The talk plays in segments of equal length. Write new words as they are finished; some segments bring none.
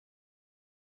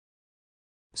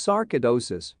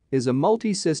Sarcoidosis is a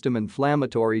multisystem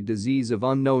inflammatory disease of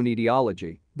unknown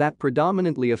etiology that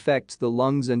predominantly affects the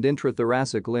lungs and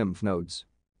intrathoracic lymph nodes.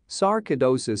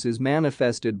 Sarcoidosis is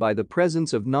manifested by the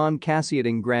presence of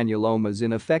non-caseating granulomas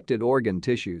in affected organ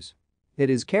tissues. It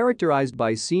is characterized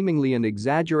by seemingly an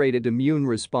exaggerated immune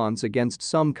response against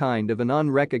some kind of an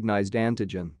unrecognized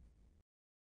antigen.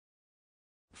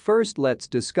 First, let's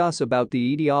discuss about the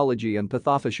etiology and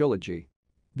pathophysiology.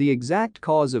 The exact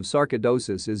cause of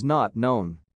sarcoidosis is not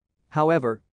known.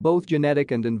 However, both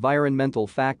genetic and environmental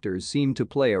factors seem to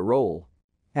play a role.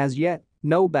 As yet,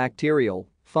 no bacterial,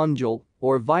 fungal,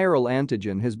 or viral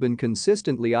antigen has been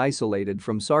consistently isolated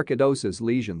from sarcoidosis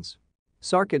lesions.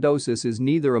 Sarcoidosis is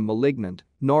neither a malignant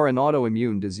nor an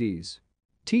autoimmune disease.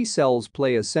 T cells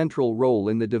play a central role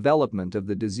in the development of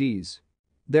the disease.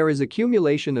 There is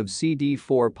accumulation of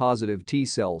CD4 positive T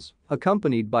cells,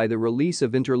 accompanied by the release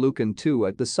of interleukin-2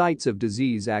 at the sites of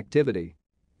disease activity.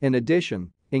 In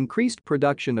addition, increased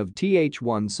production of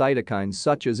Th1 cytokines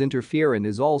such as interferon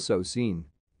is also seen.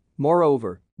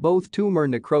 Moreover, both tumor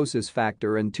necrosis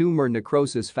factor and tumor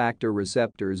necrosis factor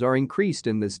receptors are increased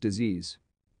in this disease.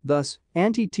 Thus,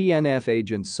 anti-TNF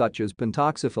agents such as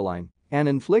pentoxifylline and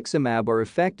infliximab are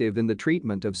effective in the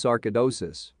treatment of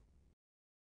sarcoidosis.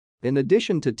 In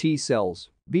addition to T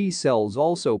cells, B cells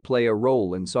also play a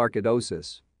role in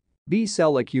sarcoidosis. B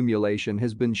cell accumulation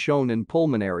has been shown in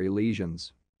pulmonary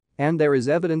lesions. And there is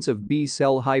evidence of B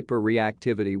cell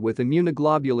hyperreactivity with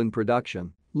immunoglobulin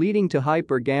production, leading to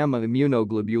hypergamma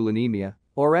immunoglobulinemia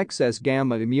or excess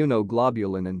gamma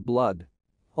immunoglobulin in blood.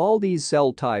 All these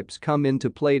cell types come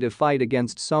into play to fight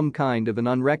against some kind of an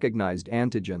unrecognized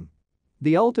antigen.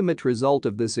 The ultimate result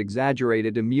of this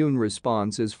exaggerated immune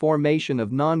response is formation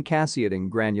of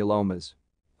non-caseating granulomas.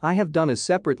 I have done a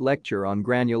separate lecture on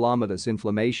granulomatous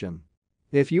inflammation.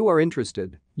 If you are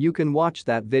interested, you can watch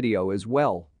that video as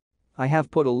well. I have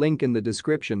put a link in the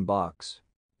description box.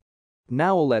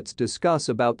 Now let's discuss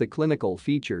about the clinical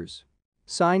features.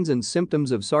 Signs and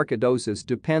symptoms of sarcoidosis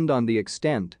depend on the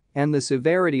extent and the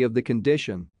severity of the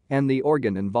condition and the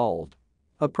organ involved.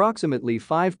 Approximately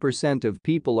 5% of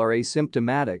people are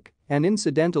asymptomatic and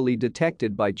incidentally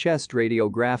detected by chest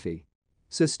radiography.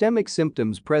 Systemic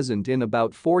symptoms present in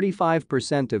about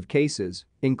 45% of cases,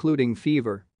 including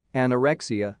fever,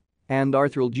 anorexia, and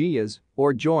arthralgias,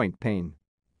 or joint pain.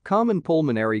 Common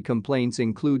pulmonary complaints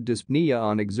include dyspnea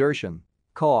on exertion,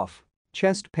 cough,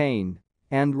 chest pain,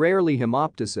 and rarely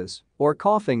hemoptysis, or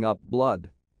coughing up blood.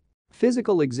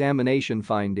 Physical examination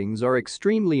findings are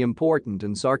extremely important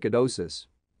in sarcoidosis.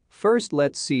 First,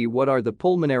 let's see what are the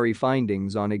pulmonary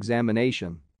findings on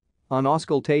examination. On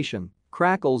auscultation,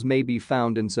 crackles may be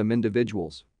found in some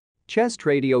individuals. Chest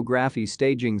radiography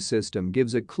staging system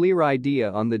gives a clear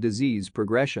idea on the disease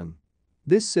progression.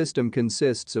 This system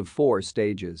consists of 4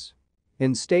 stages.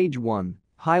 In stage 1,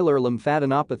 hilar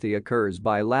lymphadenopathy occurs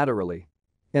bilaterally.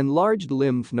 Enlarged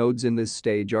lymph nodes in this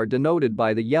stage are denoted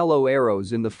by the yellow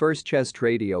arrows in the first chest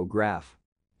radiograph.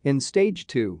 In stage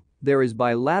 2, there is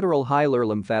bilateral hilar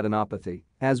lymphadenopathy,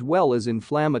 as well as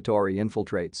inflammatory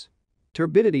infiltrates.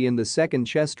 Turbidity in the second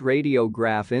chest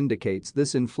radiograph indicates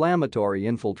this inflammatory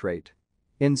infiltrate.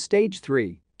 In stage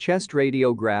 3, chest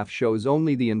radiograph shows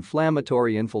only the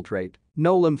inflammatory infiltrate,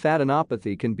 no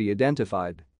lymphadenopathy can be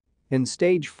identified. In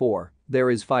stage 4,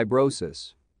 there is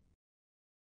fibrosis.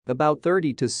 About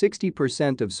 30 to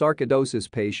 60% of sarcoidosis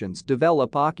patients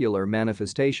develop ocular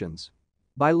manifestations.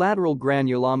 Bilateral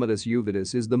granulomatous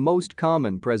uveitis is the most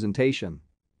common presentation.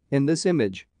 In this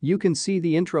image, you can see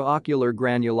the intraocular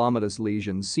granulomatous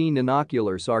lesions seen in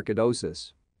ocular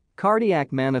sarcoidosis.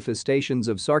 Cardiac manifestations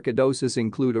of sarcoidosis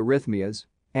include arrhythmias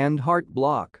and heart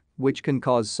block, which can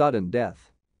cause sudden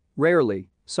death. Rarely,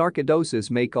 sarcoidosis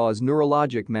may cause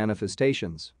neurologic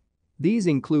manifestations. These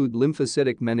include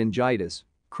lymphocytic meningitis,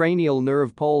 cranial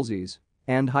nerve palsies,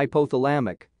 and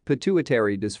hypothalamic,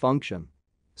 pituitary dysfunction.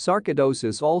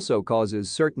 Sarcoidosis also causes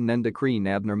certain endocrine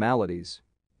abnormalities,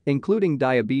 including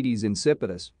diabetes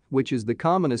insipidus, which is the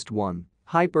commonest one,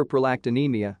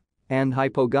 hyperprolactinemia, and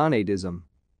hypogonadism.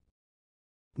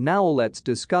 Now let's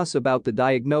discuss about the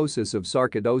diagnosis of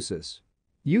sarcoidosis.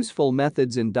 Useful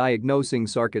methods in diagnosing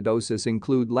sarcoidosis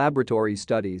include laboratory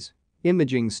studies,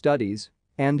 imaging studies,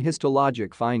 and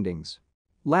histologic findings.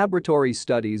 Laboratory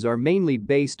studies are mainly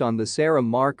based on the serum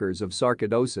markers of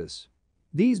sarcoidosis.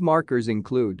 These markers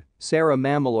include serum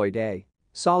amyloid A,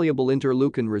 soluble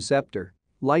interleukin receptor,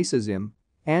 lysozyme,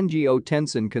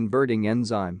 angiotensin-converting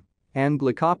enzyme, and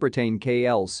glycoprotein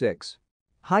KL6.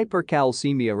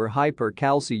 Hypercalcemia or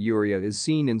hypercalciuria is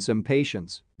seen in some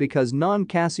patients because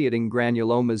non-caseating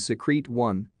granulomas secrete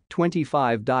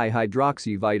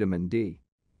 1,25-dihydroxyvitamin D.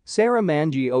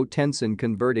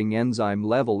 Serum-angiotensin-converting enzyme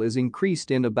level is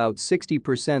increased in about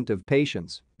 60% of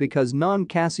patients because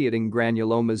non-caseating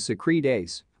granulomas secrete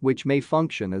ACE, which may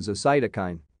function as a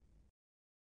cytokine.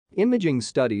 Imaging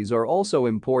studies are also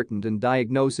important in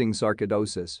diagnosing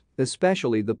sarcoidosis,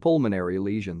 especially the pulmonary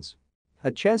lesions.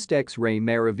 A chest X-ray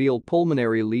may reveal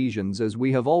pulmonary lesions, as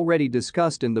we have already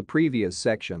discussed in the previous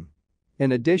section.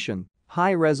 In addition,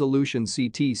 high-resolution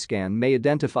CT scan may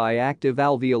identify active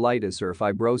alveolitis or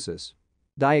fibrosis.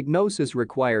 Diagnosis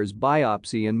requires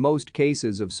biopsy in most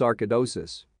cases of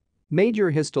sarcoidosis.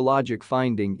 Major histologic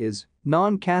finding is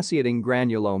non-caseating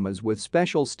granulomas with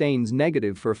special stains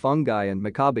negative for fungi and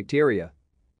mycobacteria.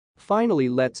 Finally,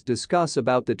 let's discuss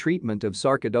about the treatment of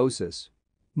sarcoidosis.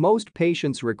 Most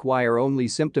patients require only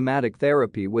symptomatic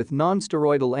therapy with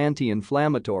non-steroidal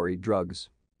anti-inflammatory drugs.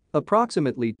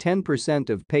 Approximately 10%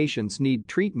 of patients need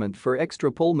treatment for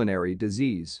extrapulmonary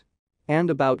disease. And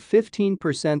about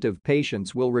 15% of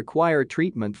patients will require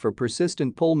treatment for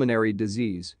persistent pulmonary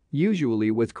disease,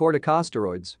 usually with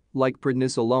corticosteroids, like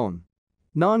prednisolone.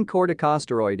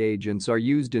 Non-corticosteroid agents are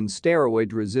used in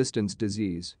steroid resistance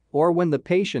disease or when the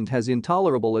patient has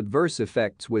intolerable adverse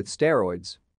effects with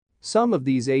steroids. Some of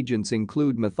these agents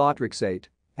include methotrexate,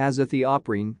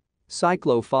 azathioprine,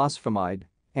 cyclophosphamide,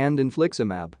 and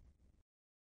infliximab.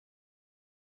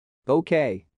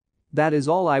 Okay. That is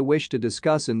all I wish to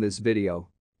discuss in this video.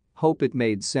 Hope it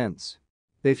made sense.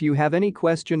 If you have any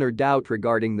question or doubt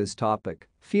regarding this topic,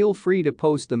 feel free to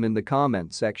post them in the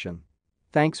comment section.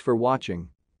 Thanks for watching.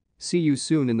 See you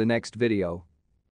soon in the next video.